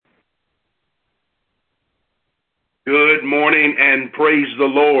Good morning and praise the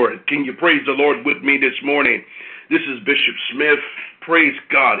Lord. Can you praise the Lord with me this morning? This is Bishop Smith. Praise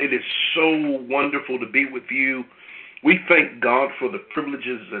God. It is so wonderful to be with you. We thank God for the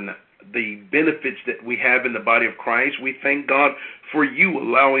privileges and the benefits that we have in the body of Christ. We thank God for you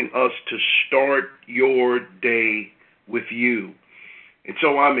allowing us to start your day with you. And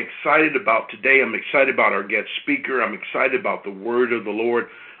so I'm excited about today. I'm excited about our guest speaker. I'm excited about the word of the Lord.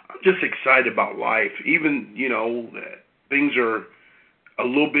 I'm just excited about life. Even, things are a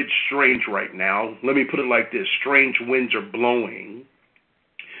little bit strange right now. Let me put it like this. Strange winds are blowing.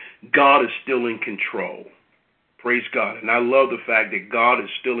 God is still in control. Praise God. And I love the fact that God is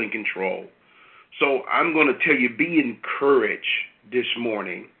still in control. So I'm going to tell you, be encouraged this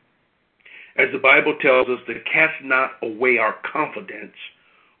morning. As the Bible tells us, to cast not away our confidence,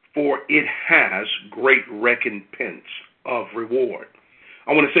 for it has great recompense of reward.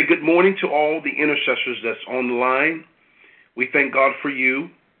 I want to say good morning to all the intercessors that's on the line. We thank God for you.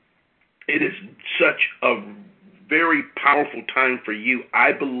 It is such a very powerful time for you.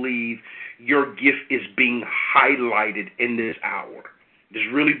 I believe your gift is being highlighted in this hour. It is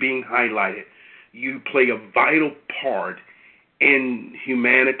really being highlighted. You play a vital part in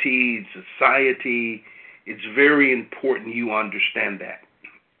humanity, society. It's very important you understand that.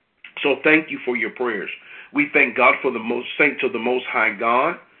 So thank you for your prayers. We thank God for the most saints of the Most High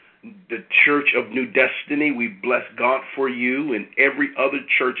God, the Church of New Destiny. We bless God for you and every other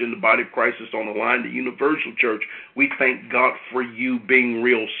church in the body of Christ that's on the line, the Universal Church. We thank God for you being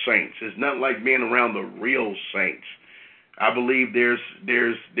real saints. It's not like being around the real saints. I believe there's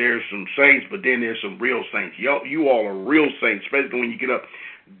some saints, but then there's some real saints. You all are real saints, especially when you get up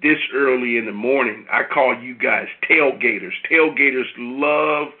this early in the morning. I call you guys tailgaters. Tailgaters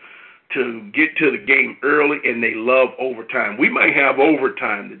love to get to the game early, and they love overtime. We might have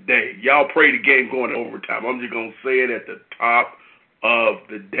overtime today. Y'all pray the game going to overtime. I'm just going to say it at the top of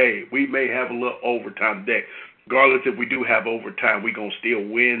the day. We may have a little overtime today. Regardless if we do have overtime, we're going to still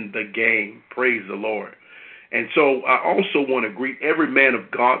win the game. Praise the Lord. And so I also want to greet every man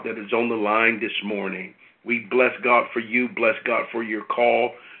of God that is on the line this morning. We bless God for you, bless God for your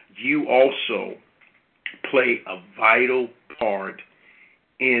call. You also play a vital part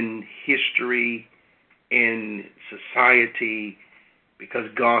in history, in society, because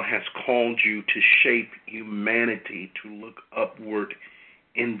God has called you to shape humanity to look upward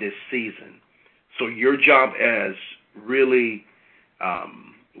in this season. So your job as really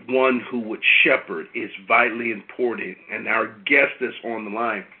one who would shepherd is vitally important. And our guest that's on the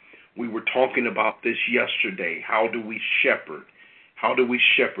line, we were talking about this yesterday. How do we shepherd? How do we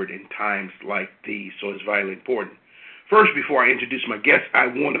shepherd in times like these? So it's vitally important. First, before I introduce my guest, I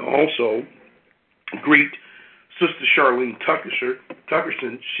want to also greet Sister Charlene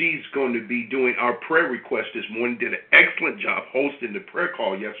Tuckerson. She's going to be doing our prayer request this morning. Did an excellent job hosting the prayer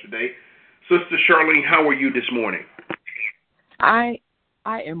call yesterday. Sister Charlene, how are you this morning? I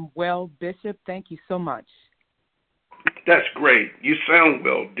am well, Bishop. Thank you so much. That's great. You sound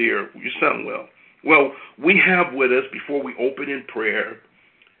well, dear. You sound well. Well, we have with us, before we open in prayer,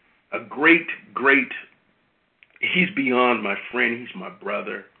 a great, he's beyond my friend. He's my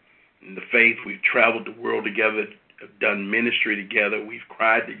brother in the faith. We've traveled the world together, have done ministry together. We've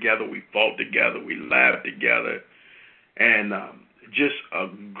cried together. We fought together. We laughed together. And just a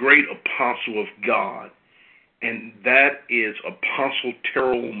great apostle of God. And that is Apostle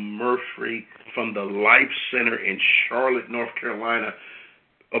Terrell Murphy from the Life Center in Charlotte, North Carolina.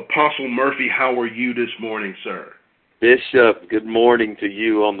 Apostle Murphy, how are you this morning, sir? Bishop, good morning to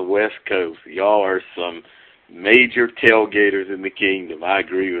you on the West Coast. Y'all are some major tailgaters in the kingdom. I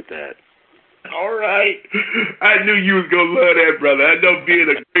agree with that. All right. I knew you was going to love that, brother. I know being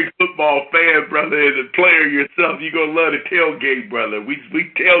a great football fan, brother, and a player yourself, you're going to love the tailgate, brother. We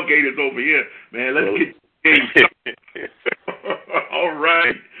tailgaters over here, man. Let's get All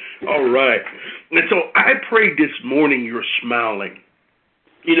right. And so I pray this morning you're smiling.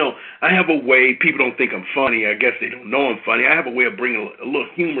 I have a way, people don't think I'm funny. I guess they don't know I'm funny. I have a way of bringing a little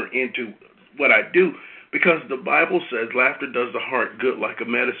humor into what I do because the Bible says laughter does the heart good like a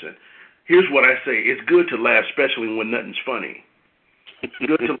medicine. Here's what I say. It's good to laugh, especially when nothing's funny. It's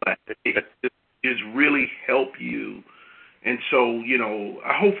good to laugh. It just really help you. And so,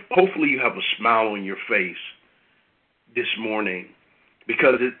 I hopefully you have a smile on your face this morning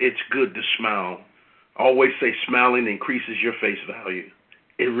because it's good to smile. I always say smiling increases your face value.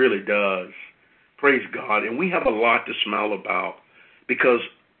 It really does. Praise God. And we have a lot to smile about because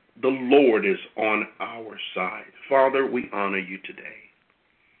the Lord is on our side. Father, we honor you today.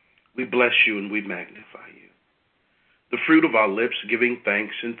 We bless you and we magnify you. The fruit of our lips giving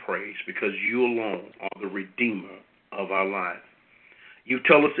thanks and praise because you alone are the Redeemer of our life. You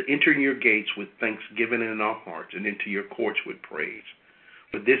tell us to enter in your gates with thanksgiving in our hearts and into your courts with praise.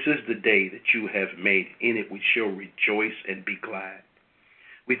 For this is the day that you have made. In it we shall rejoice and be glad.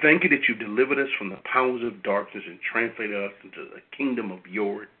 We thank you that you delivered us from the powers of darkness and translated us into the kingdom of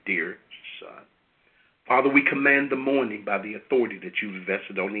your dear Son. Father, we command the morning by the authority that you've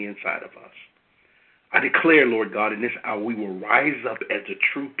vested on the inside of us. I declare, Lord God, in this hour we will rise up as the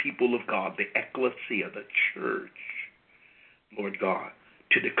true people of God, the ecclesia, the church, Lord God,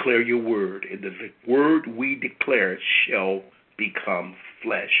 to declare your word. And the word we declare shall become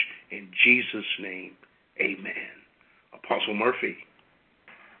flesh. In Jesus' name, amen. Apostle Murphy.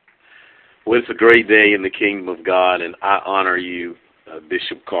 Well, it's a great day in the kingdom of God, and I honor you,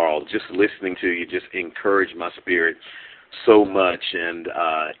 Bishop Carl. Just listening to you just encouraged my spirit so much, and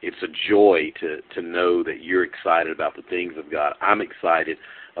it's a joy to know that you're excited about the things of God. I'm excited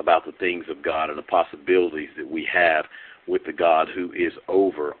about the things of God and the possibilities that we have with the God who is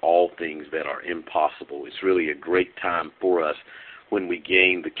over all things that are impossible. It's really a great time for us when we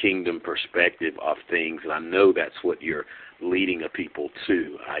gain the kingdom perspective of things, and I know that's what you're leading a people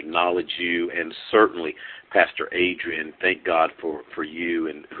to. I acknowledge you, and certainly Pastor Adrian, thank God for you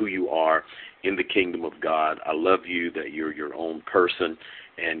and who you are in the kingdom of God. I love you that you're your own person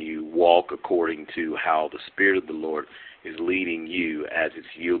and you walk according to how the Spirit of the Lord is leading you as it's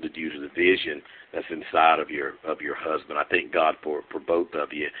yielded you to the vision that's inside of your husband. I thank God for both of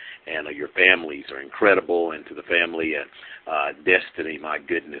you, and your families are incredible, and to the family at Destiny, my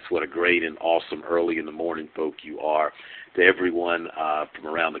goodness, what a great and awesome early in the morning folk you are. To everyone from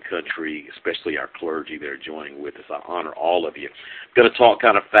around the country, especially our clergy that are joining with us, I honor all of you. I'm going to talk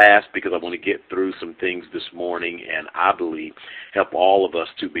kind of fast because I want to get through some things this morning, and I believe help all of us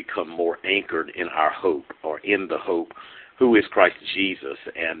to become more anchored in our hope, or in the hope who is Christ Jesus,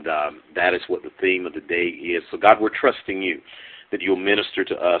 and that is what the theme of the day is. So God, we're trusting you that you'll minister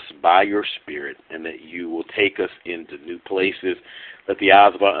to us by your Spirit, and that you will take us into new places. Let the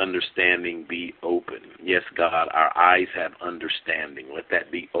eyes of our understanding be open. Yes, God, our eyes have understanding. Let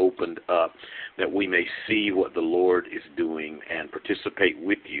that be opened up, that we may see what the Lord is doing and participate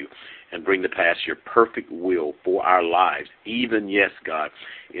with you and bring to pass your perfect will for our lives. Even, yes, God,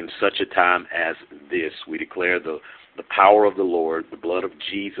 in such a time as this, we declare the power of the Lord, the blood of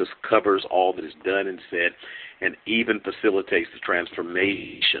Jesus covers all that is done and said, and even facilitates the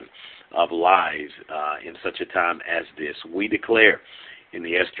transformation of lives in such a time as this. We declare in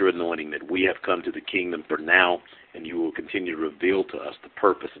the Esther anointing that we have come to the kingdom for now, and you will continue to reveal to us the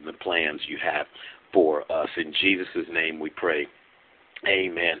purpose and the plans you have for us. In Jesus' name we pray.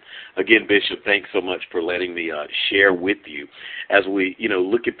 Amen. Again, Bishop, thanks so much for letting me share with you. As we,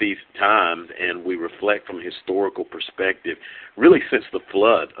 look at these times and we reflect from a historical perspective, really since the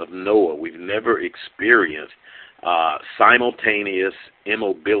flood of Noah, we've never experienced simultaneous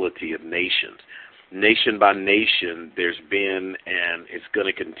immobility of nations. Nation by nation, there's been, and it's going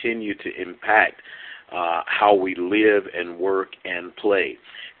to continue to impact how we live and work and play.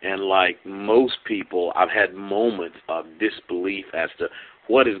 And like most people, I've had moments of disbelief as to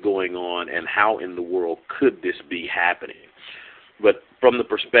what is going on and how in the world could this be happening. But from the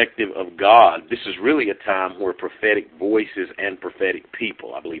perspective of God, this is really a time where prophetic voices and prophetic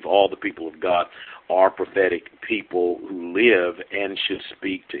people, I believe all the people of God are prophetic people who live and should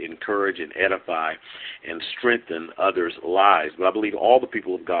speak to encourage and edify and strengthen others' lives. But I believe all the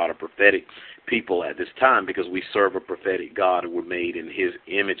people of God are prophetic people at this time because we serve a prophetic God and we're made in his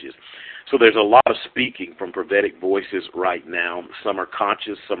images. So there's a lot of speaking from prophetic voices right now. Some are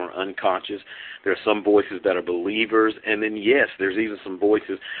conscious, some are unconscious. There are some voices that are believers, and then, yes, there's even some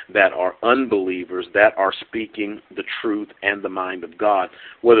voices that are unbelievers that are speaking the truth and the mind of God,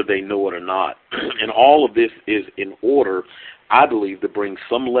 whether they know it or not. And all of this is in order, I believe, to bring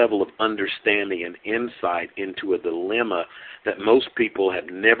some level of understanding and insight into a dilemma that most people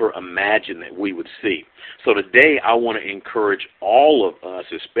have never imagined that we would see. So today I want to encourage all of us,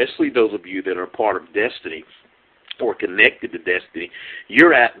 especially those of you that are part of Destiny or connected to Destiny,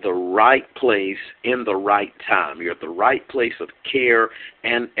 you're at the right place in the right time. You're at the right place of care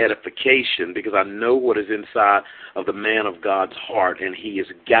and edification because I know what is inside of the man of God's heart, and he is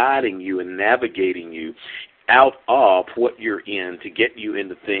guiding you and navigating you out of what you're in to get you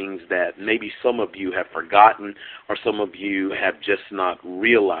into things that maybe some of you have forgotten or some of you have just not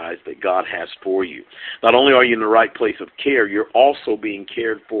realized that God has for you. Not only are you in the right place of care, you're also being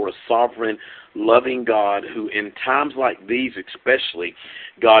cared for a sovereign, loving God who in times like these especially,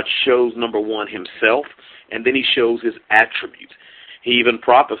 God shows, number one, himself, and then he shows his attributes. He even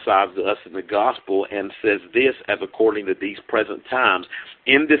prophesies to us in the gospel and says this, as according to these present times,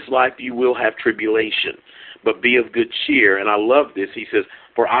 in this life you will have tribulation. but be of good cheer. And I love this. He says,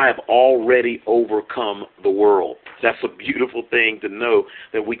 for I have already overcome the world. That's a beautiful thing to know,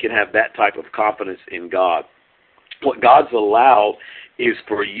 that we can have that type of confidence in God. What God's allowed is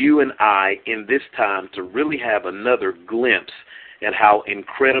for you and I in this time to really have another glimpse at how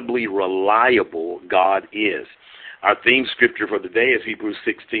incredibly reliable God is. Our theme scripture for the day is Hebrews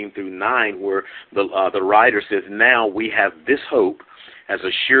 16-9, where the writer says, now we have this hope as a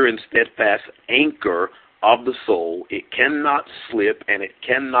sure and steadfast anchor of the soul. It cannot slip and it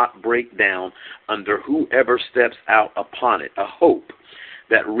cannot break down under whoever steps out upon it. A hope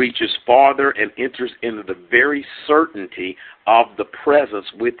that reaches farther and enters into the very certainty of the presence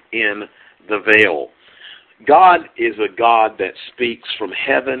within the veil. God is a God that speaks from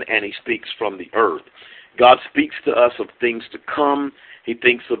heaven and he speaks from the earth. God speaks to us of things to come. He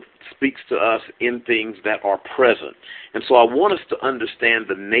speaks to us in things that are present. And so I want us to understand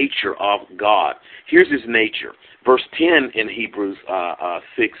the nature of God. Here's his nature. Verse 10 in Hebrews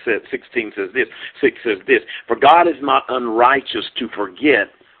 16 says this, for God is not unrighteous to forget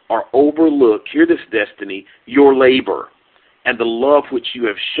or overlook, hear this, Destiny, your labor and the love which you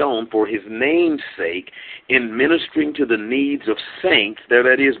have shown for his name's sake in ministering to the needs of saints, there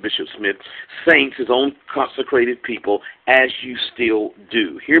that is, Bishop Smith, saints, his own consecrated people, as you still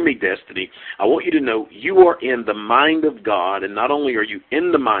do. Hear me, Destiny. I want you to know you are in the mind of God, and not only are you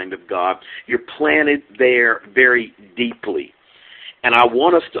in the mind of God, you're planted there very deeply. And I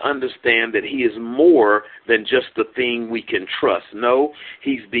want us to understand that he is more than just the thing we can trust. No,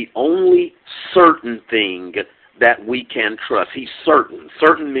 he's the only certain thing that we can trust. He's certain.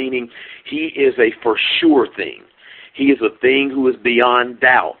 Certain meaning he is a for sure thing. He is a thing who is beyond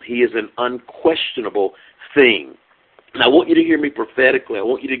doubt. He is an unquestionable thing. And I want you to hear me prophetically. I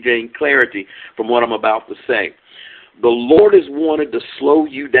want you to gain clarity from what I'm about to say. The Lord has wanted to slow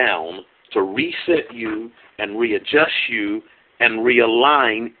you down, to reset you and readjust you and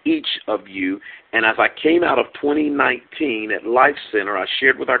realign each of you. And as I came out of 2019 at Life Center, I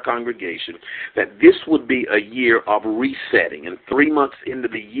shared with our congregation that this would be a year of resetting. And 3 months into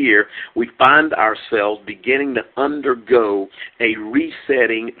the year, we find ourselves beginning to undergo a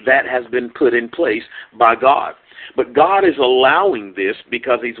resetting that has been put in place by God. But God is allowing this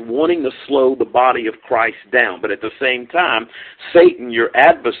because he's wanting to slow the body of Christ down. But at the same time, Satan, your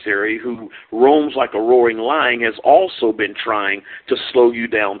adversary, who roams like a roaring lion, has also been trying to slow you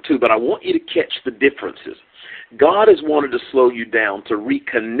down too. But I want you to catch the differences. God has wanted to slow you down to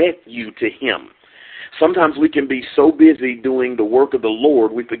reconnect you to him. Sometimes we can be so busy doing the work of the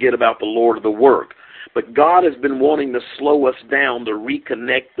Lord, we forget about the Lord of the work. But God has been wanting to slow us down to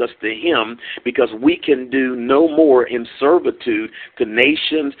reconnect us to him, because we can do no more in servitude to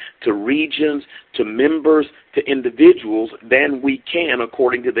nations, to regions, to members, to individuals than we can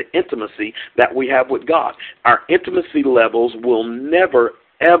according to the intimacy that we have with God. Our intimacy levels will never,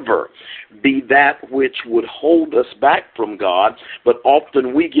 ever be that which would hold us back from God, but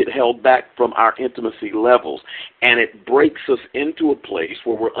often we get held back from our intimacy levels, and it breaks us into a place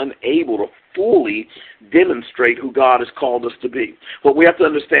where we're unable to fully demonstrate who God has called us to be. What we have to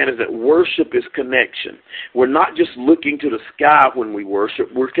understand is that worship is connection. We're not just looking to the sky when we worship,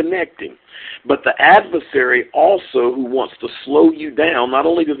 we're connecting. But the adversary also, who wants to slow you down, not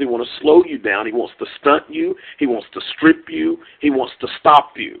only does he want to slow you down, he wants to stunt you, he wants to strip you, he wants to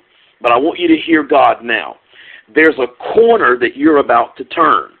stop you. But I want you to hear God now. There's a corner that you're about to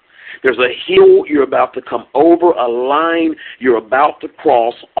turn. There's a hill you're about to come over, a line you're about to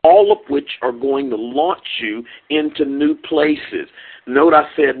cross, all of which are going to launch you into new places. Note I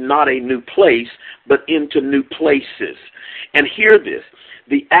said not a new place, but into new places. And hear this.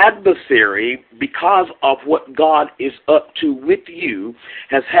 The adversary, because of what God is up to with you,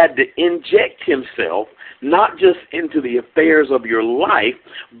 has had to inject himself not just into the affairs of your life,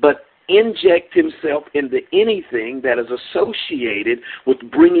 but inject himself into anything that is associated with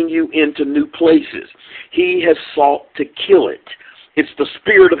bringing you into new places. He has sought to kill it. It's the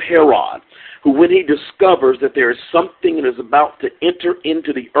spirit of Herod, who when he discovers that there is something that is about to enter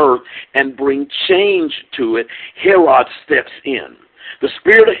into the earth and bring change to it, Herod steps in. The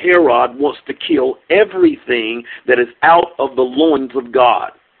spirit of Herod wants to kill everything that is out of the loins of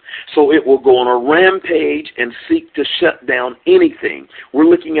God. So it will go on a rampage and seek to shut down anything. We're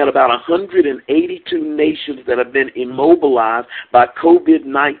looking at about 182 nations that have been immobilized by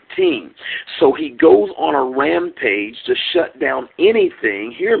COVID-19. So he goes on a rampage to shut down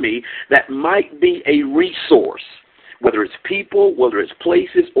anything, hear me, that might be a resource. Whether it's people, whether it's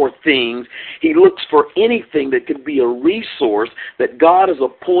places or things, he looks for anything that could be a resource that God has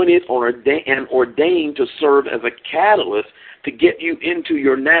appointed and ordained to serve as a catalyst to get you into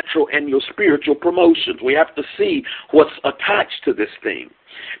your natural and your spiritual promotions. We have to see what's attached to this thing.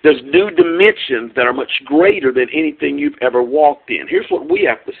 There's new dimensions that are much greater than anything you've ever walked in. Here's what we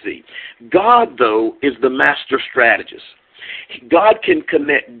have to see. God, though, is the master strategist. God can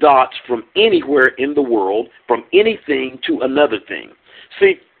connect dots from anywhere in the world, from anything to another thing.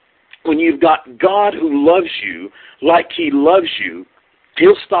 See, when you've got God who loves you like he loves you,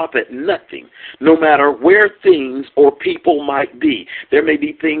 he'll stop at nothing, no matter where things or people might be. There may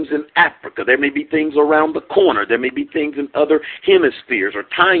be things in Africa. There may be things around the corner. There may be things in other hemispheres or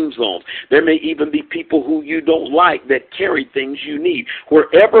time zones. There may even be people who you don't like that carry things you need.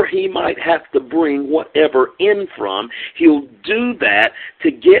 Wherever he might have to bring whatever in from, he'll do that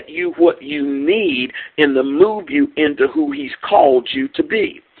to get you what you need and to move you into who he's called you to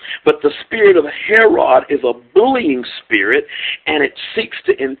be. But the spirit of Herod is a bullying spirit, and it seeks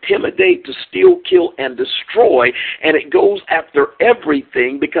to intimidate, to steal, kill, and destroy, and it goes after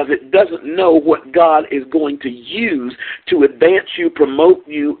everything because it doesn't know what God is going to use to advance you, promote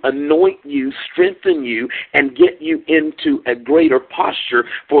you, anoint you, strengthen you, and get you into a greater posture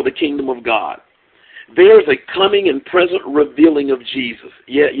for the kingdom of God. There's a coming and present revealing of Jesus.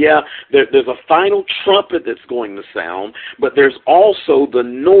 There's a final trumpet that's going to sound, but there's also the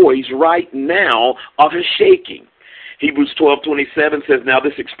noise right now of a shaking. Hebrews 12:27 says, now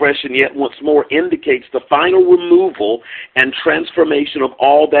this expression yet once more indicates the final removal and transformation of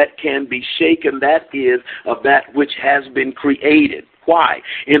all that can be shaken, that is, of that which has been created. Why?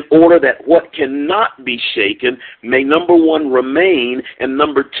 In order that what cannot be shaken may, number one, remain, and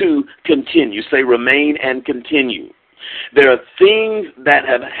number two, continue. Say remain and continue. There are things that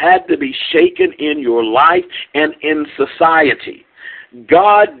have had to be shaken in your life and in society.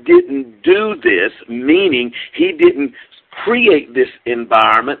 God didn't do this, meaning he didn't create this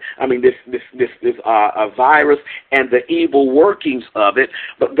environment, this virus and the evil workings of it,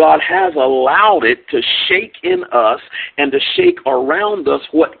 but God has allowed it to shake in us and to shake around us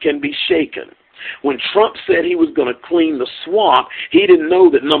what can be shaken. When Trump said he was going to clean the swamp, he didn't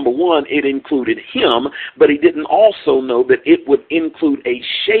know that, number one, it included him, but he didn't also know that it would include a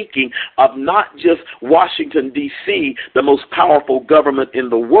shaking of not just Washington, D.C., the most powerful government in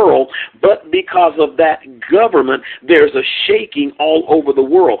the world, but because of that government, there's a shaking all over the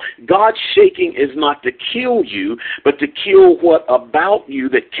world. God's shaking is not to kill you, but to kill what about you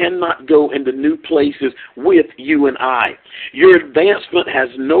that cannot go into new places with you and I. Your advancement has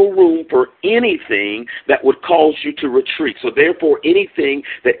no room for anything that would cause you to retreat. So therefore, anything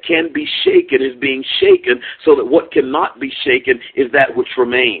that can be shaken is being shaken, so that what cannot be shaken is that which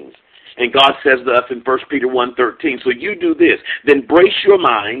remains. And God says to us in 1 Peter 1:13, so you do this, then brace your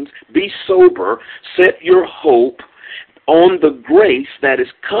minds, be sober, set your hope on the grace that is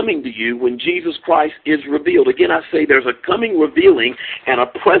coming to you when Jesus Christ is revealed. Again, I say there's a coming revealing and a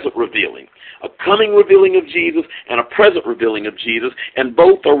present revealing. A coming revealing of Jesus and a present revealing of Jesus, and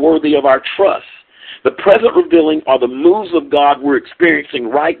both are worthy of our trust. The present revealing are the moves of God we're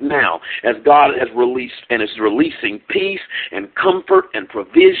experiencing right now as God has released and is releasing peace and comfort and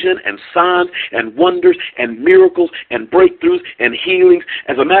provision and signs and wonders and miracles and breakthroughs and healings.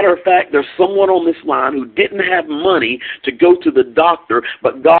 As a matter of fact, there's someone on this line who didn't have money to go to the doctor,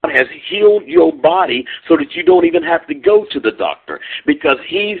 but God has healed your body so that you don't even have to go to the doctor because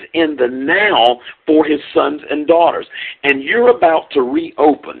he's in the now for his sons and daughters. And you're about to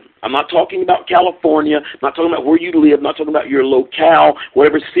reopen. I'm not talking about California, I'm not talking about where you live, I'm not talking about your locale,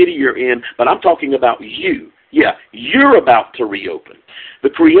 whatever city you're in, but I'm talking about you. Yeah, you're about to reopen.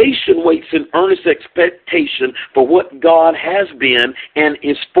 The creation waits in earnest expectation for what God has been and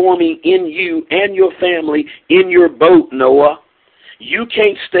is forming in you and your family in your boat, Noah. You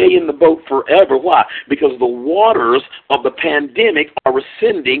can't stay in the boat forever. Why? Because the waters of the pandemic are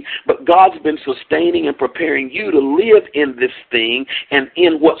receding, but God's been sustaining and preparing you to live in this thing and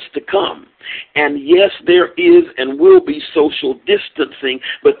in what's to come. And yes, there is and will be social distancing,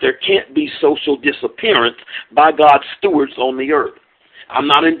 but there can't be social disappearance by God's stewards on the earth. I'm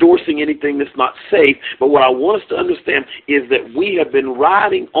not endorsing anything that's not safe, but what I want us to understand is that we have been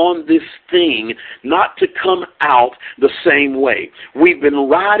riding on this thing not to come out the same way. We've been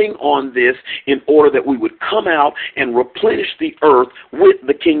riding on this in order that we would come out and replenish the earth with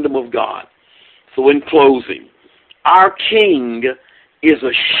the kingdom of God. So in closing, our King is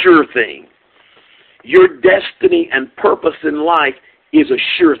a sure thing. Your destiny and purpose in life is a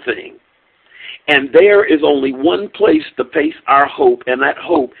sure thing. And there is only one place to place our hope, and that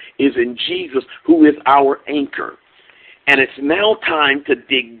hope is in Jesus, who is our anchor. And it's now time to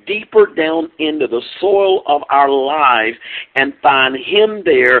dig deeper down into the soil of our lives and find Him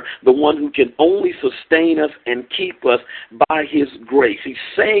there, the one who can only sustain us and keep us by His grace. He's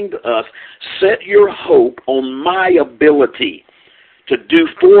saying to us, set your hope on my ability to do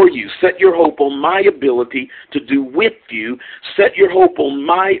for you. Set your hope on my ability to do with you. Set your hope on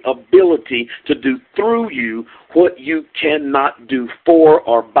my ability to do through you what you cannot do for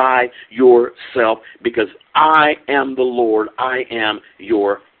or by yourself, because I am the Lord. I am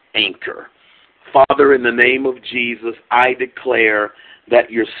your anchor. Father, in the name of Jesus, I declare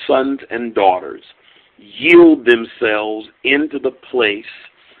that your sons and daughters yield themselves into the place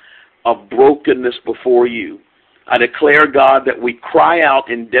of brokenness before you. I declare, God, that we cry out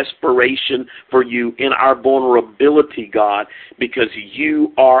in desperation for you in our vulnerability, God, because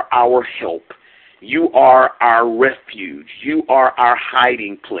you are our help. You are our refuge. You are our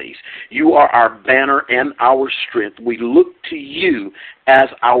hiding place. You are our banner and our strength. We look to you as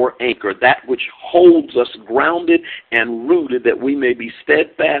our anchor, that which holds us grounded and rooted, that we may be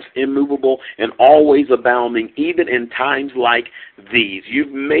steadfast, immovable, and always abounding, even in times like these.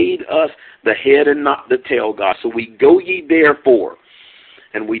 You've made us the head and not the tail, God. So we go ye therefore,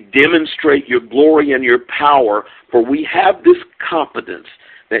 and we demonstrate your glory and your power, for we have this confidence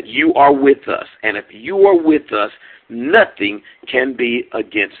that you are with us. And if you are with us, nothing can be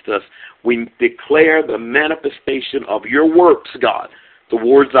against us. We declare the manifestation of your works, God,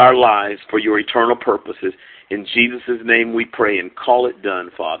 towards our lives for your eternal purposes. In Jesus' name we pray and call it done,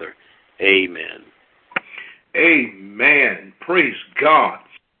 Father. Amen. Amen. Praise God.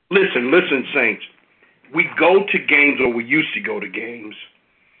 Listen, saints. We go to games, or we used to go to games,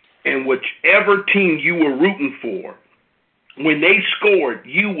 and whichever team you were rooting for, when they scored,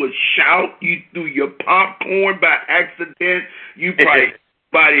 you would shout. You threw your popcorn by accident. You probably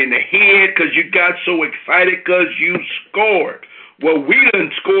body in the head because you got so excited because you scored. Well, we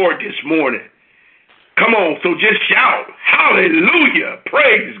done scored this morning. Come on, so just shout. Hallelujah.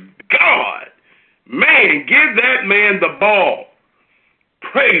 Praise God. Man, give that man the ball.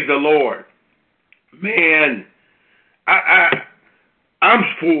 Praise the Lord. Man, I'm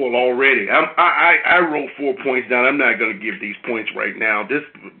full already. I wrote 4 points down. I'm not going to give these points right now. This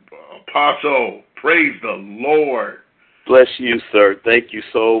Apostle, praise the Lord. Bless you, sir. Thank you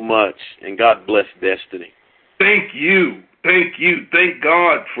so much. And God bless Destiny. Thank you. Thank you. Thank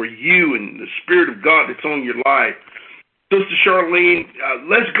God for you and the Spirit of God that's on your life. Sister Charlene,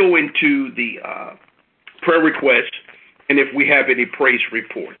 let's go into the prayer request, and if we have any praise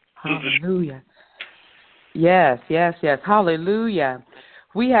report. Hallelujah. Yes. Hallelujah.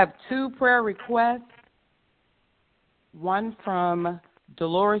 We have 2 prayer requests. One from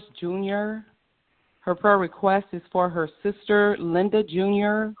Dolores Jr. Her prayer request is for her sister, Linda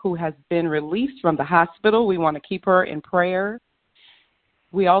Jr., who has been released from the hospital. We want to keep her in prayer.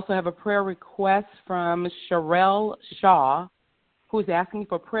 We also have a prayer request from Sherelle Shaw, who is asking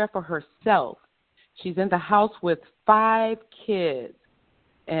for prayer for herself. She's in the house with 5 kids,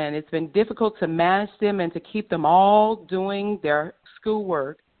 and it's been difficult to manage them and to keep them all doing their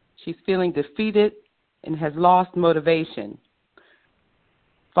schoolwork. She's feeling defeated and has lost motivation.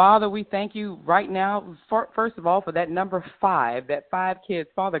 Father, we thank you right now, first of all, for that number 5, that 5 kids.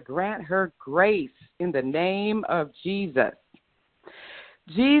 Father, grant her grace in the name of Jesus.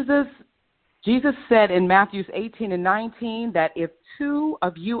 Jesus said in Matthew 18:19 that if 2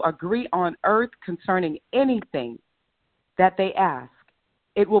 of you agree on earth concerning anything that they ask,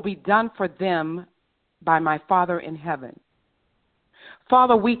 it will be done for them by my Father in heaven.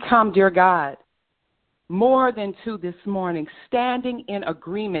 Father, we come, dear God, more than 2 this morning, standing in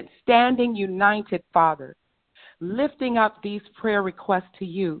agreement, standing united, Father, lifting up these prayer requests to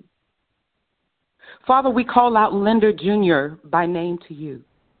you. Father, we call out Linda Jr. by name to you.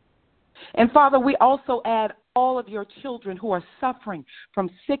 And Father, we also add all of your children who are suffering from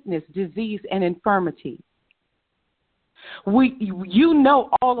sickness, disease, and infirmity. You know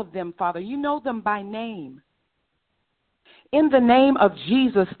all of them, Father. You know them by name. In the name of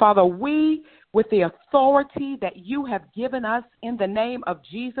Jesus, Father, we, with the authority that you have given us in the name of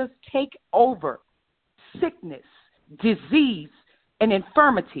Jesus, take over sickness, disease, and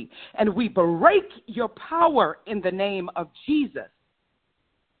infirmity. And we break your power in the name of Jesus.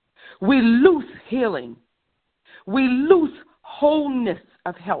 We loose healing. We loose wholeness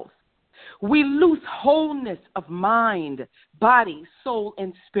of health. We loose wholeness of mind, body, soul,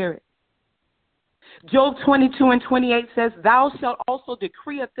 and spirit. Job 22:28 says, thou shalt also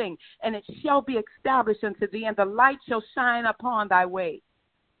decree a thing, and it shall be established unto thee, and the light shall shine upon thy way.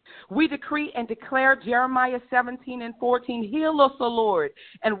 We decree and declare Jeremiah 17:14, heal us, O Lord,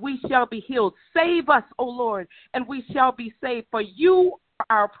 and we shall be healed. Save us, O Lord, and we shall be saved, for you are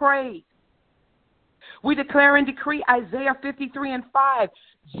our praise. We declare and decree Isaiah 53:5,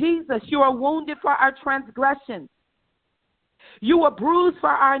 Jesus, you are wounded for our transgressions. You were bruised for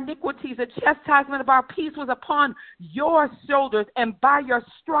our iniquities. The chastisement of our peace was upon your shoulders, and by your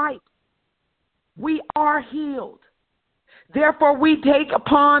stripes we are healed. Therefore, we take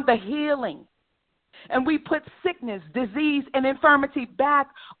upon the healing, and we put sickness, disease, and infirmity back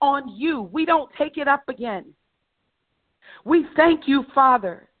on you. We don't take it up again. We thank you,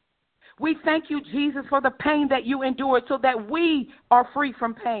 Father. We thank you, Jesus, for the pain that you endured so that we are free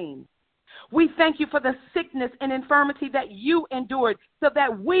from pain. We thank you for the sickness and infirmity that you endured so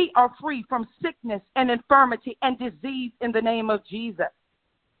that we are free from sickness and infirmity and disease in the name of Jesus.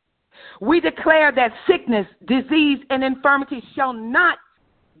 We declare that sickness, disease, and infirmity shall not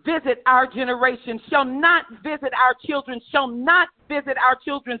visit our generation, shall not visit our children, shall not visit our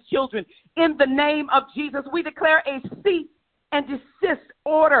children's children. In the name of Jesus, we declare a cease and desist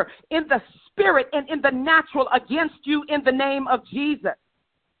order in the spirit and in the natural against you in the name of Jesus.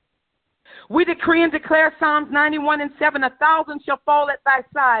 We decree and declare Psalms 91:7, 1,000 shall fall at thy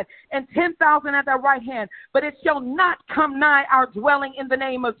side and 10,000 at thy right hand, but it shall not come nigh our dwelling in the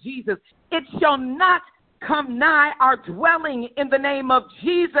name of Jesus. It shall not come nigh our dwelling in the name of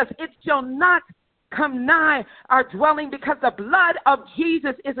Jesus. It shall not come nigh our dwelling because the blood of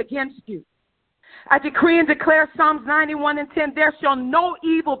Jesus is against you. I decree and declare Psalms 91:10, there shall no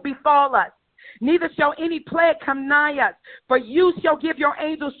evil befall us, neither shall any plague come nigh us. For you shall give your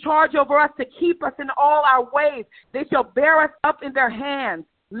angels charge over us to keep us in all our ways. They shall bear us up in their hands,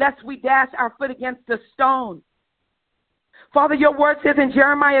 lest we dash our foot against a stone. Father, your word says in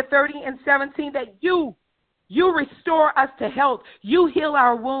Jeremiah 30:17 that you restore us to health. You heal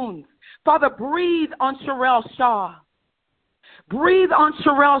our wounds. Father, breathe on Sherelle Shaw. Breathe on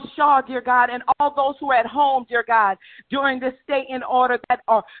Sherelle Shaw, dear God, and all those who are at home, dear God, during this stay in order that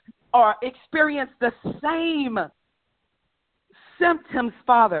are experience the same symptoms,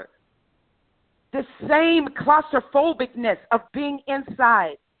 Father. The same claustrophobicness of being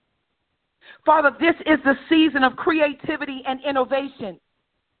inside. Father, this is the season of creativity and innovation.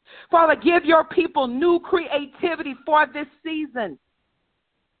 Father, give your people new creativity for this season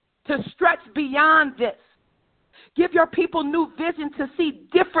to stretch beyond this. Give your people new vision to see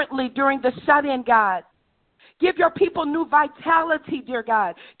differently during the shut-in, God. Give your people new vitality, dear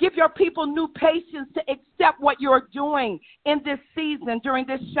God. Give your people new patience to accept what you're doing in this season during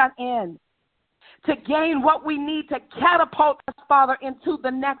this shut-in, to gain what we need to catapult us, Father, into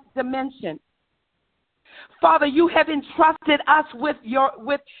the next dimension. Father, you have entrusted us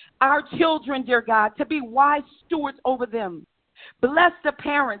with our children, dear God, to be wise stewards over them. Bless the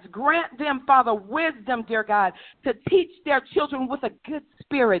parents. Grant them, Father, wisdom, dear God, to teach their children with a good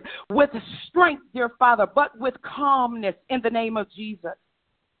spirit, with strength, dear Father, but with calmness in the name of Jesus.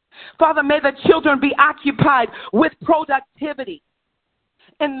 Father, may the children be occupied with productivity.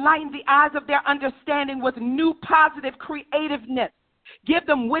 Enlighten the eyes of their understanding with new positive creativeness. Give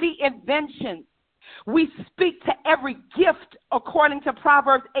them witty inventions. We speak to every gift according to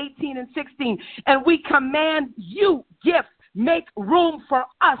Proverbs 18:16, and we command you, gifts, make room for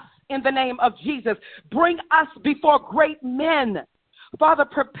us in the name of Jesus. Bring us before great men. Father,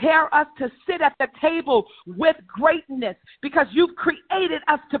 prepare us to sit at the table with greatness because you've created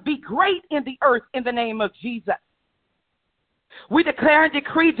us to be great in the earth in the name of Jesus. We declare and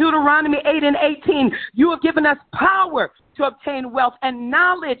decree Deuteronomy 8:18. You have given us power to obtain wealth, and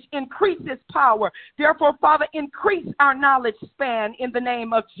knowledge increases power. Therefore, Father, increase our knowledge span in the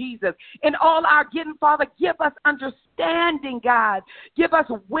name of Jesus. In all our getting, Father, give us understanding, God. Give us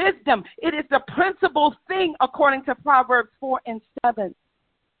wisdom. It is the principal thing according to Proverbs 4:7.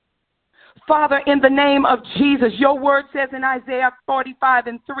 Father, in the name of Jesus, your word says in Isaiah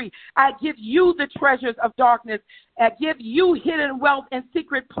 45:3, I give you the treasures of darkness. I give you hidden wealth in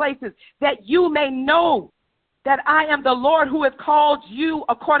secret places, that you may know that I am the Lord who has called you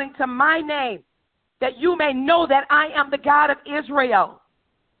according to my name, that you may know that I am the God of Israel.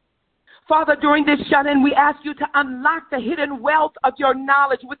 Father, during this shut-in, we ask you to unlock the hidden wealth of your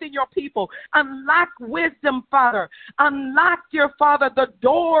knowledge within your people. Unlock wisdom, Father. Unlock, dear Father, the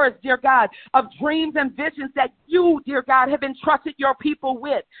doors, dear God, of dreams and visions that you, dear God, have entrusted your people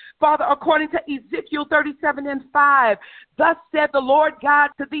with. Father, according to Ezekiel 37:5, thus said the Lord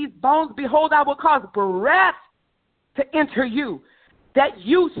God to these bones, behold, I will cause breath to enter you, that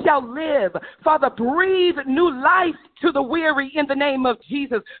you shall live. Father, breathe new life to the weary in the name of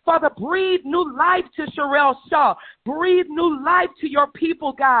Jesus. Father, breathe new life to Sherelle Shaw. Breathe new life to your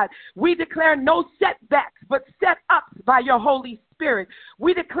people, God. We declare no setbacks, but set ups by your Holy Spirit.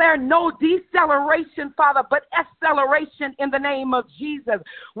 We declare no deceleration, Father, but acceleration in the name of Jesus.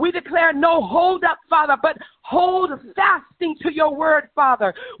 We declare no hold up, Father, but hold fasting to your word,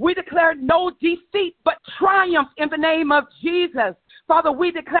 Father. We declare no defeat, but triumph in the name of Jesus. Father,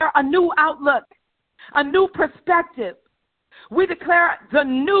 we declare a new outlook, a new perspective. We declare the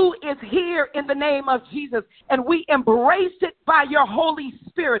new is here in the name of Jesus, and we embrace it by your Holy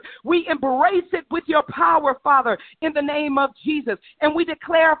Spirit. We embrace it with your power, Father, in the name of Jesus. And we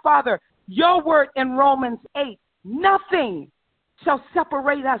declare, Father, your word in Romans 8, nothing shall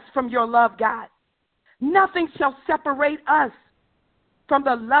separate us from your love, God. Nothing shall separate us from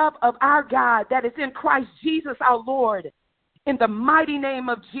the love of our God that is in Christ Jesus our Lord. In the mighty name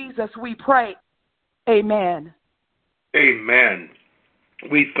of Jesus we pray. Amen. Amen.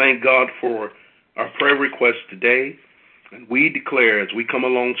 We thank God for our prayer request today, and we declare as we come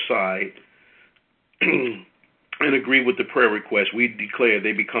alongside and agree with the prayer request, we declare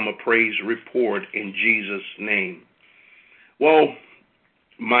they become a praise report in Jesus' name. Well,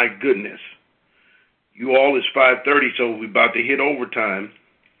 my goodness, you all, it's 5:30, so we're about to hit overtime.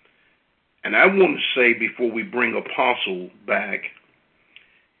 And I want to say before we bring Apostle back,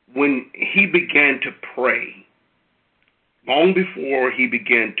 when he began to pray, long before he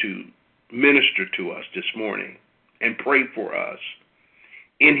began to minister to us this morning and pray for us,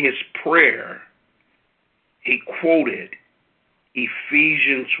 in his prayer, he quoted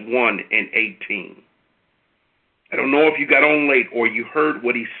Ephesians 1:18. I don't know if you got on late or you heard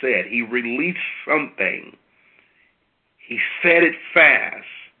what he said. He released something. He said it fast.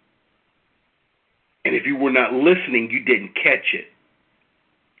 And if you were not listening, you didn't catch it.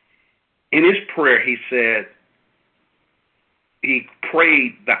 In his prayer, he said, he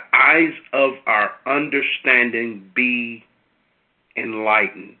prayed, the eyes of our understanding be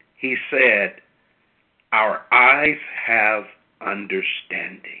enlightened. He said, our eyes have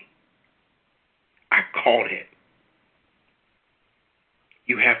understanding. I caught it.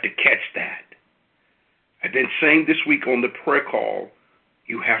 You have to catch that. I've been saying this week on the prayer call,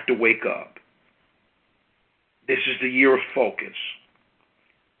 you have to wake up. This is the year of focus.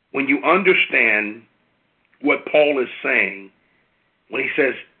 When you understand what Paul is saying, when he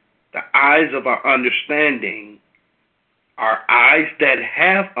says, the eyes of our understanding, our eyes that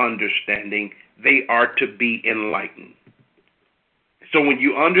have understanding, they are to be enlightened. So when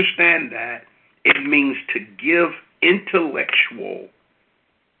you understand that, it means to give intellectual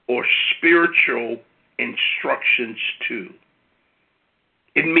or spiritual instructions to.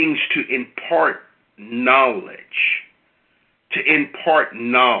 It means to impart knowledge. To impart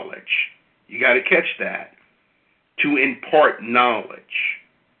knowledge. You got to catch that. To impart knowledge.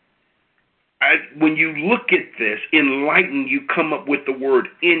 When you look at this, enlighten, you come up with the word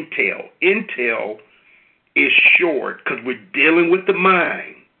intel. Intel is short because we're dealing with the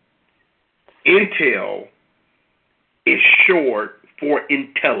mind. Intel is short for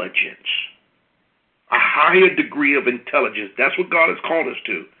intelligence. A higher degree of intelligence. That's what God has called us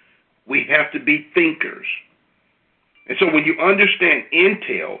to. We have to be thinkers. And so when you understand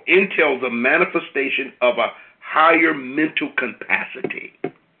intel is a manifestation of a higher mental capacity.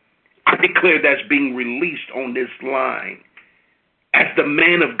 I declare that's being released on this line as the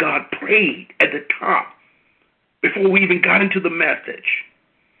man of God prayed at the top before we even got into the message.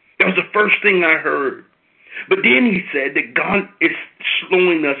 That was the first thing I heard. But then he said that God is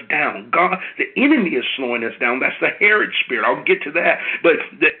slowing us down. The enemy is slowing us down. That's the Herod spirit. I'll get to that. But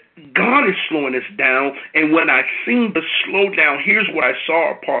God is slowing us down. And when I seen the slow down, here's what I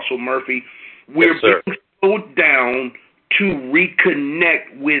saw, Apostle Murphy. We're being slowed down to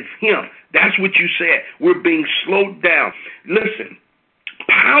reconnect with him. That's what you said. We're being slowed down. Listen,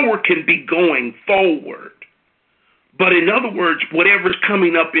 power can be going forward. But in other words, whatever's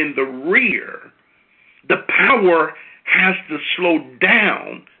coming up in the rear, the power has to slow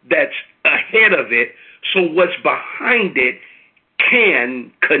down that's ahead of it so what's behind it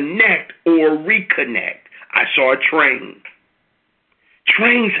can connect or reconnect. I saw a train.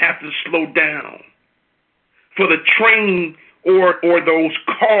 Trains have to slow down. For the train or those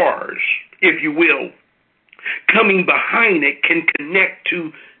cars, if you will, coming behind it can connect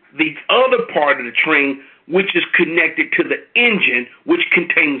to the other part of the train, which is connected to the engine, which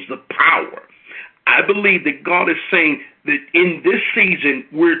contains the power. I believe that God is saying that in this season,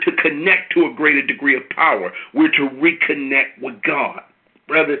 we're to connect to a greater degree of power. We're to reconnect with God.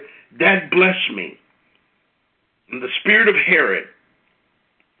 Brother, that blessed me. And the spirit of Herod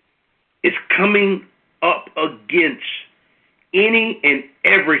coming up against any and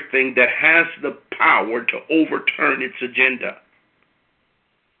everything that has the power to overturn its agenda.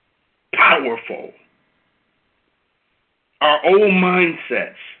 Powerful. Our old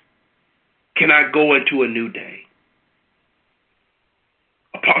mindsets cannot go into a new day.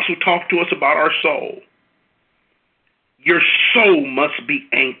 Apostle talked to us about our soul. Your soul must be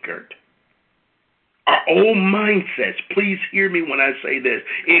anchored. Our old mindsets, please hear me when I say this,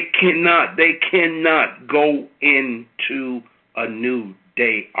 they cannot go into a new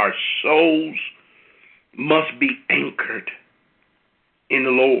day. Our souls must be anchored in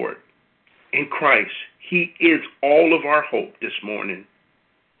the Lord, in Christ. He is all of our hope this morning.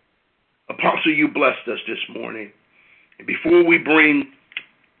 Apostle, you blessed us this morning. And before we bring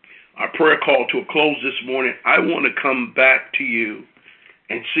our prayer call to a close this morning, I want to come back to you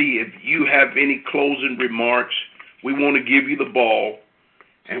and see if you have any closing remarks. We want to give you the ball,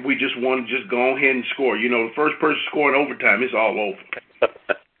 and we just want to go ahead and score. You know, the first person scoring overtime, it's all over.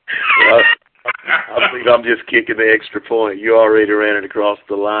 Well, I think I'm just kicking the extra point. You already ran it across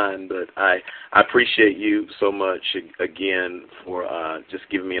the line, but I appreciate you so much again for just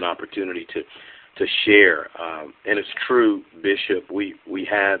giving me an opportunity to share. And it's true, Bishop, we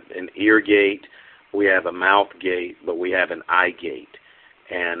have an ear gate, we have a mouth gate, but we have an eye gate.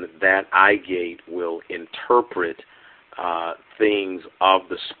 And that eye gate will interpret things of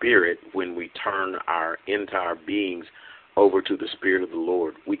the Spirit when we turn our entire beings over to the Spirit of the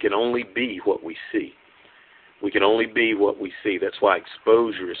Lord. We can only be what we see. We can only be what we see. That's why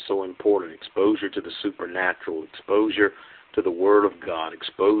exposure is so important. Exposure to the supernatural, exposure to the Word of God,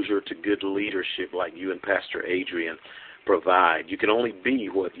 exposure to good leadership like you and Pastor Adrian provide. You can only be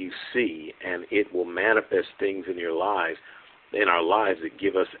what you see, and it will manifest things in your lives, in our lives that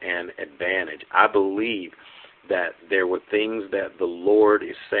give us an advantage. I believe that there were things that the Lord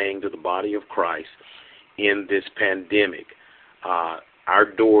is saying to the body of Christ in this pandemic. Our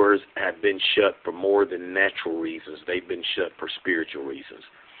doors have been shut for more than natural reasons. They've been shut for spiritual reasons.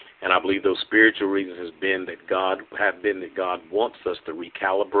 And I believe those spiritual reasons have been that God wants us to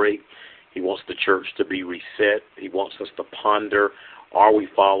recalibrate. He wants the church to be reset. He wants us to ponder, are we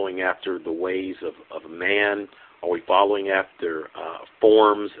following after the ways of man? Are we following after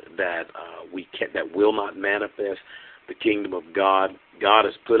forms that that will not manifest the kingdom of God? God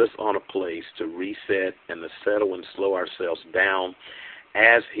has put us on a place to reset and to settle and slow ourselves down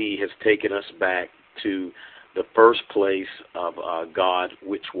as He has taken us back to the first place of God,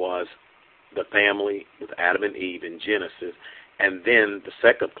 which was the family with Adam and Eve in Genesis, and then the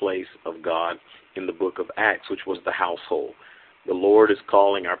second place of God in the book of Acts, which was the household. The Lord is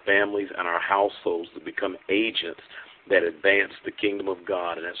calling our families and our households to become agents that advance the kingdom of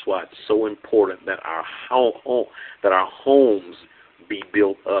God, and that's why it's so important that our homes be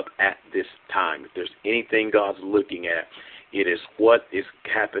built up at this time. If there's anything God's looking at, it is what is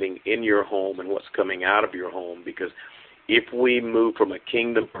happening in your home and what's coming out of your home, because if we move from a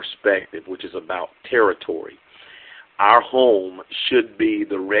kingdom perspective, which is about territory, our home should be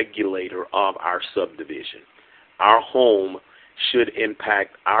the regulator of our subdivision. Our home should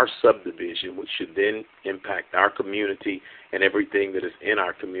impact our subdivision, which should then impact our community and everything that is in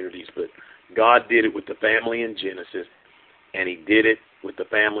our communities. But God did it with the family in Genesis, and He did it with the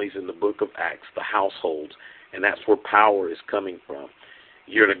families in the book of Acts, the households, and that's where power is coming from.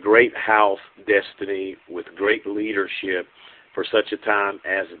 You're in a great house, Destiny, with great leadership for such a time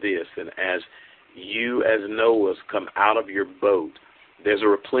as this, and as you as Noah's come out of your boat, there's a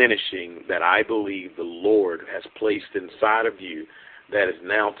replenishing that I believe the Lord has placed inside of you that is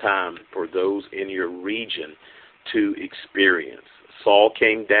now time for those in your region to experience. Saul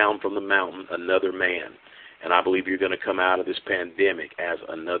came down from the mountain, another man, and I believe you're going to come out of this pandemic as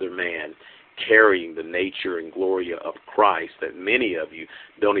another man, carrying the nature and glory of Christ that many of you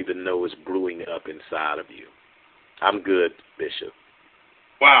don't even know is brewing up inside of you. I'm good, Bishop.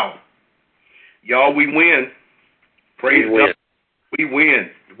 Wow. Y'all, we win. Praise God. We win.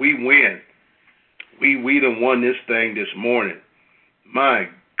 We win. We done won this thing this morning. My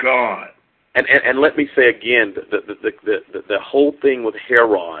God. And let me say again, the whole thing with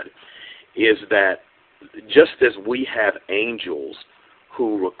Herod is that just as we have angels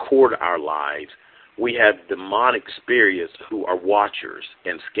who record our lives, we have demonic spirits who are watchers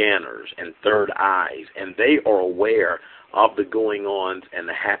and scanners and third eyes, and they are aware of the going-ons and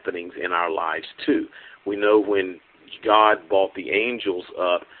the happenings in our lives too. We know when God brought the angels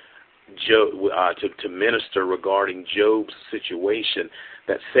up to minister regarding Job's situation,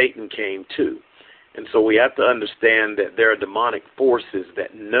 that Satan came too. And so we have to understand that there are demonic forces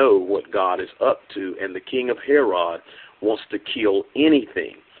that know what God is up to, and the king of Herod wants to kill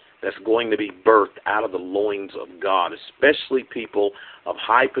anything that's going to be birthed out of the loins of God, especially people of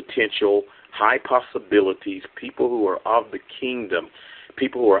high potential, high possibilities, people who are of the kingdom,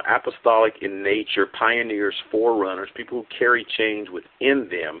 people who are apostolic in nature, pioneers, forerunners, people who carry change within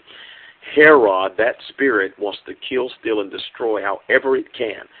them. Herod, that spirit, wants to kill, steal, and destroy however it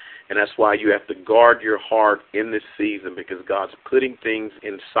can. And that's why you have to guard your heart in this season, because God's putting things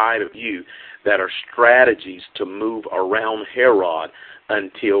inside of you that are strategies to move around Herod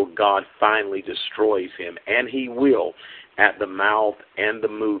until God finally destroys him. And he will, at the mouth and the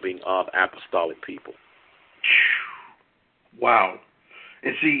moving of apostolic people. Wow.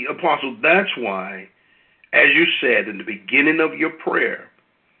 And see, Apostle, that's why, as you said in the beginning of your prayer,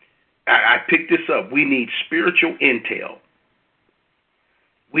 I picked this up. We need spiritual intel.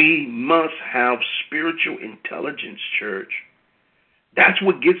 We must have spiritual intelligence, church. That's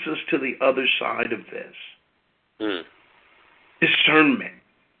what gets us to the other side of this. Discernment.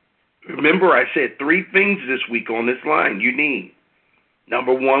 Remember, I said 3 things this week on this line you need.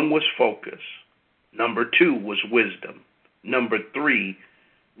 Number 1 was focus. Number 2 was wisdom. Number 3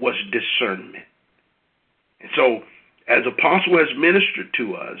 was discernment. And so, as Apostle has ministered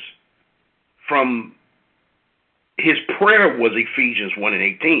to us, from his prayer was Ephesians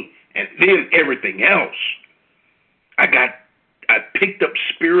 1:18, and then everything else. I picked up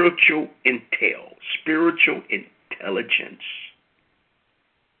spiritual intel, spiritual intelligence.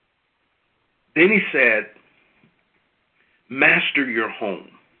 Then he said, master your home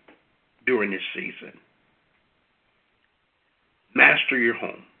during this season. Master your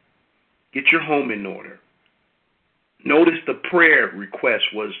home. Get your home in order. Notice the prayer request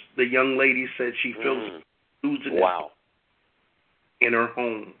was the young lady said she feels losing it in her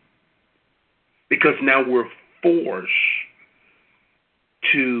home. Because now we're forced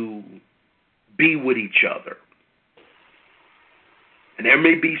to be with each other. And there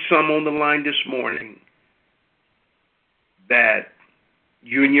may be some on the line this morning that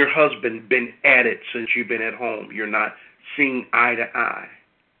you and your husband been at it since you've been at home. You're not seeing eye to eye.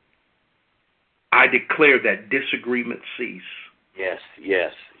 I declare that disagreement cease. Yes,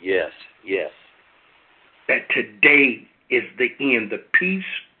 yes, yes, yes. That today is the end. The peace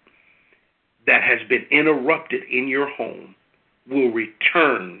that has been interrupted in your home will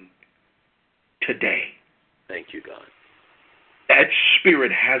return today. Thank you, God. That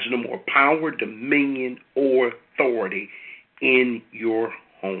spirit has no more power, dominion, or authority in your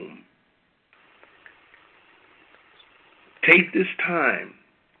home. Take this time,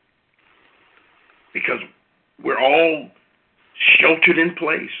 because we're all sheltered in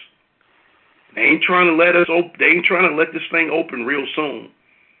place. They ain't trying to let us they ain't trying to let this thing open real soon.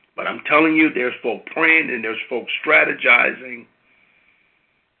 But I'm telling you, there's folk praying and there's folk strategizing,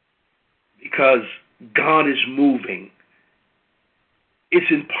 because God is moving. It's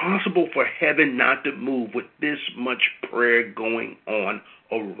impossible for heaven not to move with this much prayer going on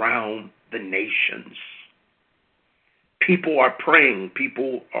around the nations. People are praying.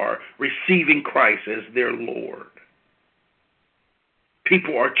 People are receiving Christ as their Lord.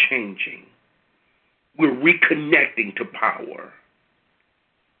 People are changing. We're reconnecting to power.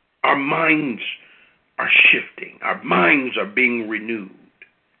 Our minds are shifting. Our minds are being renewed.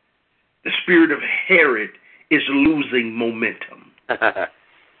 The spirit of Herod is losing momentum.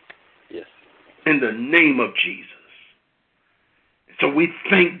 Yes. In the name of Jesus. So we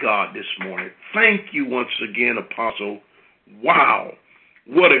thank God this morning. Thank you once again, Apostle. Wow.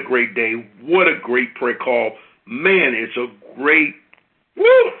 What a great day. What a great prayer call. Man, it's a great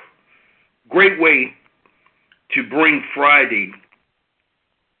way to bring Friday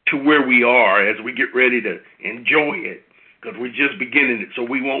to where we are as we get ready to enjoy it, because we're just beginning it, so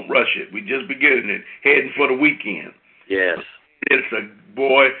we won't rush it. We're just beginning it, heading for the weekend. Yes.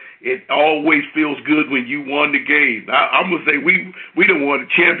 It always feels good when you won the game. I'm going to say we done won the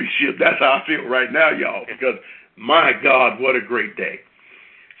championship. That's how I feel right now, y'all, because my God, what a great day.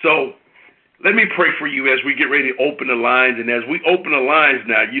 So let me pray for you as we get ready to open the lines. And as we open the lines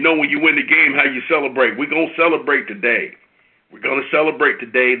now, you know when you win the game, how you celebrate. We're going to celebrate today. We're going to celebrate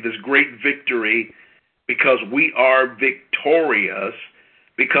today this great victory, because we are victorious,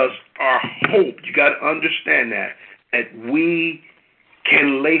 because our hope, you got to understand that we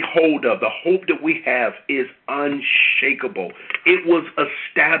can lay hold of. The hope that we have is unshakable. It was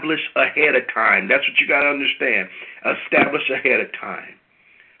established ahead of time. That's what you got to understand. Established ahead of time.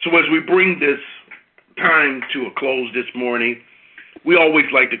 So as we bring this time to a close this morning, we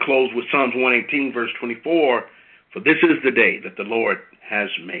always like to close with Psalms 118, verse 24. For this is the day that the Lord has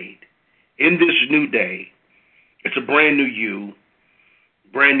made. In this new day, it's a brand new you,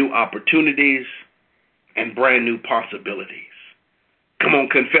 brand new opportunities, and brand new possibilities. Come on,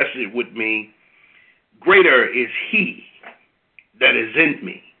 confess it with me. Greater is he that is in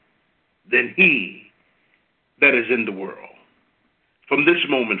me than he that is in the world. From this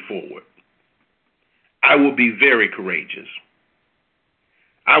moment forward, I will be very courageous.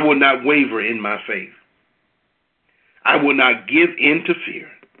 I will not waver in my faith. I will not give in to fear.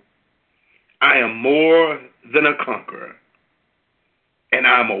 I am more than a conqueror, and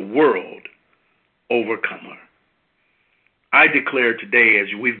I am a world overcomer. I declare today, as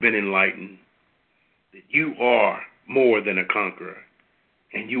we've been enlightened, that you are more than a conqueror,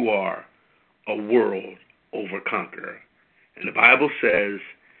 and you are a world overconqueror. And the Bible says,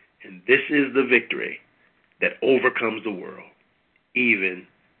 and this is the victory that overcomes the world, even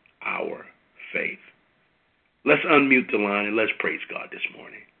our faith. Let's unmute the line and let's praise God this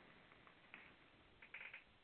morning.